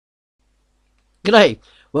G'day,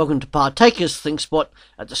 welcome to Partakers Think Spot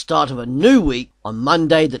at the start of a new week on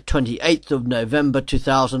Monday the 28th of November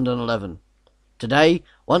 2011. Today,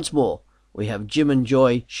 once more, we have Jim and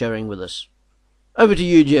Joy sharing with us. Over to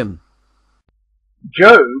you, Jim.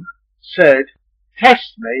 Job said,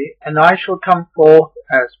 "Test me, and I shall come forth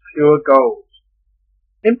as pure gold."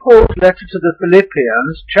 In Paul's letter to the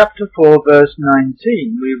Philippians, chapter 4, verse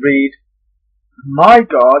 19, we read, "My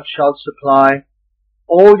God shall supply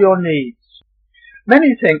all your needs."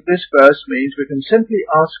 Many think this verse means we can simply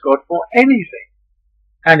ask God for anything,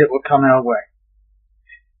 and it will come our way.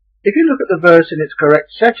 If you look at the verse in its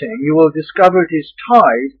correct setting, you will discover it is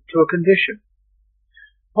tied to a condition.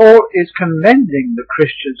 Paul is commending the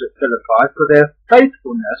Christians at Philippi for their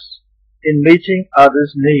faithfulness in meeting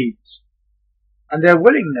others' needs, and their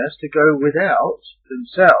willingness to go without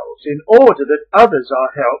themselves in order that others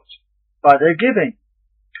are helped by their giving.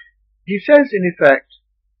 He says, in effect,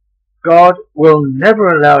 God will never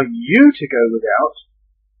allow you to go without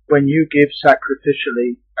when you give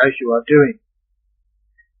sacrificially as you are doing.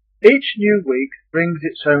 Each new week brings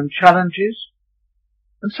its own challenges,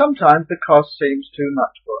 and sometimes the cost seems too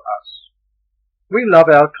much for us. We love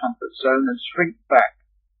our comfort zone and shrink back.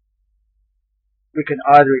 We can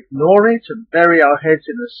either ignore it and bury our heads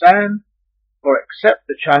in the sand, or accept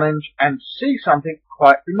the challenge and see something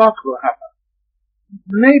quite remarkable happen.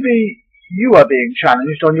 Maybe you are being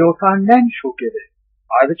challenged on your financial giving,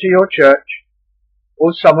 either to your church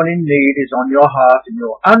or someone in need is on your heart and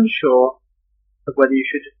you're unsure of whether you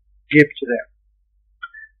should give to them.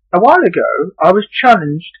 A while ago, I was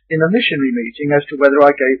challenged in a missionary meeting as to whether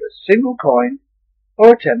I gave a single coin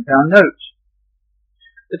or a £10 note.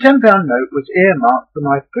 The £10 note was earmarked for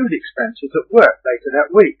my food expenses at work later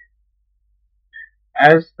that week.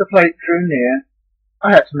 As the plate drew near,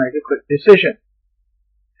 I had to make a quick decision.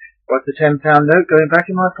 Was the £10 note going back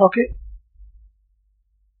in my pocket?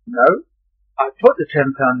 No, I put the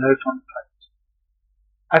 £10 note on the plate.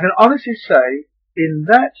 I can honestly say, in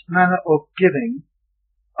that manner of giving,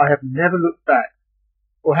 I have never looked back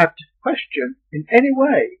or had to question in any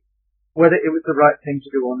way whether it was the right thing to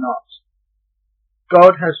do or not.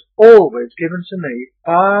 God has always given to me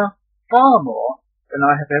far, far more than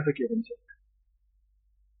I have ever given to him.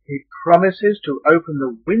 He promises to open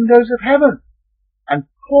the windows of heaven and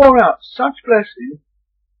pour out such blessings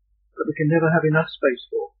that we can never have enough space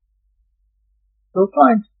for. We'll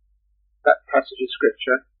find that passage of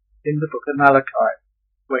scripture in the book of Malachi,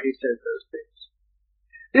 where he says those things.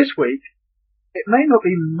 This week, it may not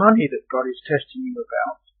be money that God is testing you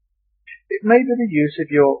about. It may be the use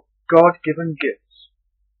of your God-given gifts,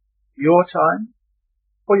 your time,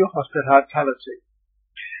 or your hospitality.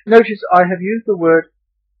 Notice I have used the word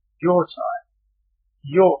your time,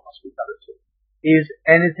 your hospitality. Is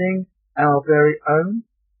anything our very own?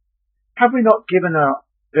 Have we not given our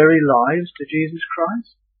very lives to Jesus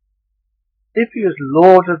Christ? If he is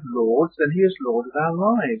Lord of Lords, then he is Lord of our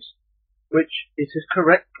lives, which is his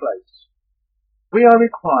correct place. We are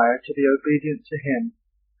required to be obedient to him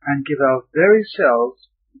and give our very selves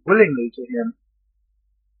willingly to him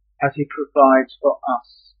as he provides for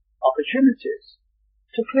us opportunities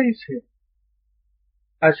to please him,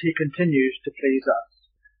 as he continues to please us.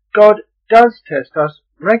 God does test us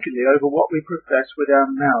regularly over what we profess with our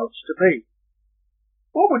mouths to be.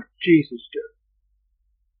 What would Jesus do?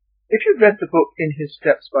 If you've read the book In His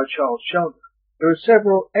Steps by Charles Sheldon, there are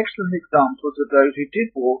several excellent examples of those who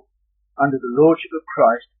did walk under the lordship of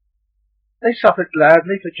Christ. They suffered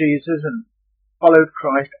gladly for Jesus and followed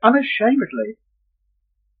Christ unashamedly,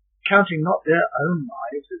 counting not their own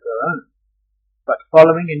lives as their own, but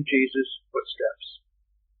following in Jesus' footsteps.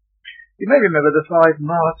 You may remember the 5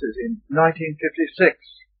 martyrs in 1956,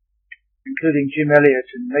 including Jim Elliot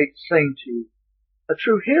and Nate Sainty, are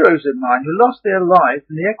true heroes of mine who lost their lives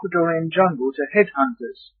in the Ecuadorian jungle to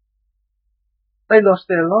headhunters. They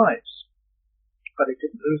lost their lives, but they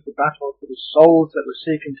didn't lose the battle for the souls that were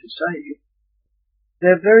seeking to save.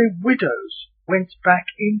 Their very widows went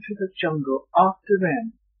back into the jungle after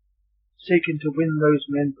them, seeking to win those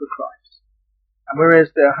men for Christ. And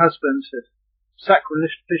whereas their husbands had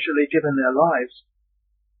sacrificially given their lives,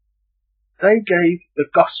 they gave the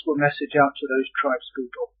gospel message out to those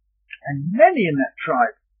tribespeople, and many in that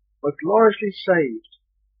tribe were gloriously saved.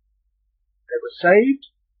 They were saved,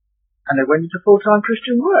 and they went into full-time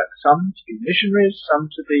Christian work, some to be missionaries, some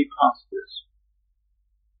to be pastors.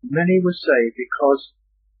 Many were saved because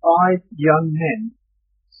 5 young men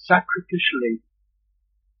sacrificially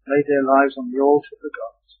laid their lives on the altar for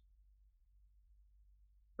God.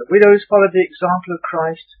 The widows followed the example of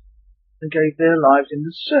Christ and gave their lives in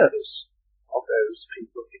the service of those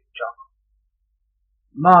people in the jungle.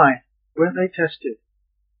 My, weren't they tested,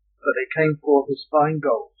 but they came forth as fine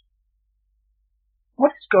gold.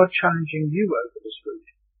 What is God challenging you over this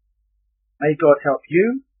week? May God help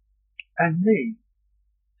you and me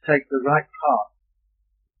take the right path.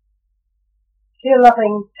 Dear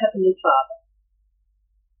loving Heavenly Father,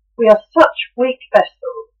 we are such weak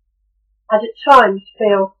vessels and at times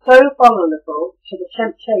feel so vulnerable to the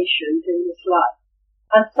temptations in this life,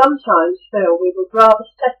 and sometimes feel we would rather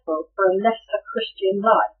settle for a lesser Christian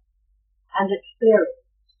life and experience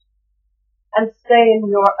and stay in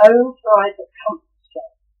your own private comfort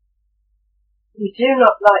zone. We do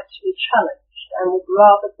not like to be challenged and would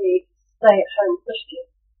rather be stay-at-home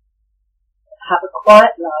Christians, have a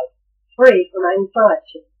quiet life free from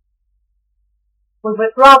anxiety. We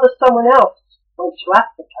would rather someone else went to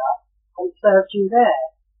Africa and served you there.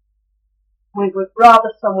 We would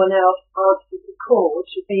rather someone else answered the call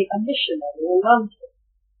to be a missionary in London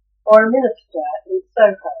or a minister in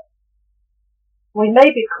Soho. We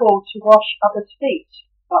may be called to wash others' feet,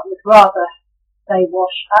 but would rather they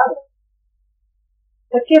wash ours.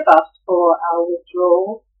 Forgive us for our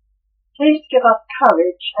withdrawal. Please give us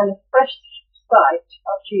courage and a fresh sight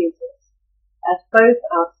of Jesus as both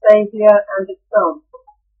our Saviour and example.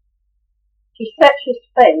 He set his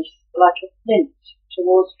face like a flint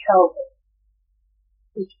towards Calvary.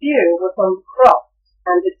 His view was on the cross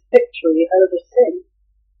and its victory over sin,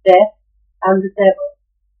 death, and the devil.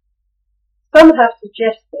 Some have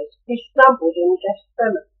suggested he stumbled in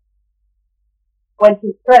Gethsemane. When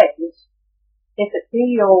he prays, "If it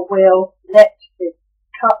be your will, let this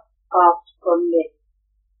cup pass from me."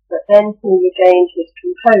 But then he regained his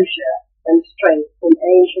composure and strength from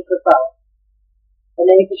angels above,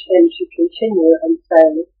 enabled him to continue and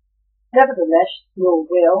say, "Nevertheless, your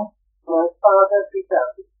will, my Father, be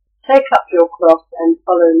done. Take up your cross and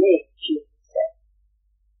follow me," Jesus said.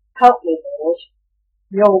 Help me, Lord,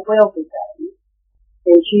 your will be done.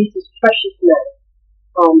 In Jesus' precious name.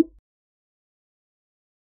 Amen.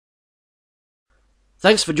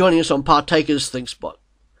 Thanks for joining us on Partakers ThinkSpot.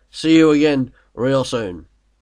 See you again real soon.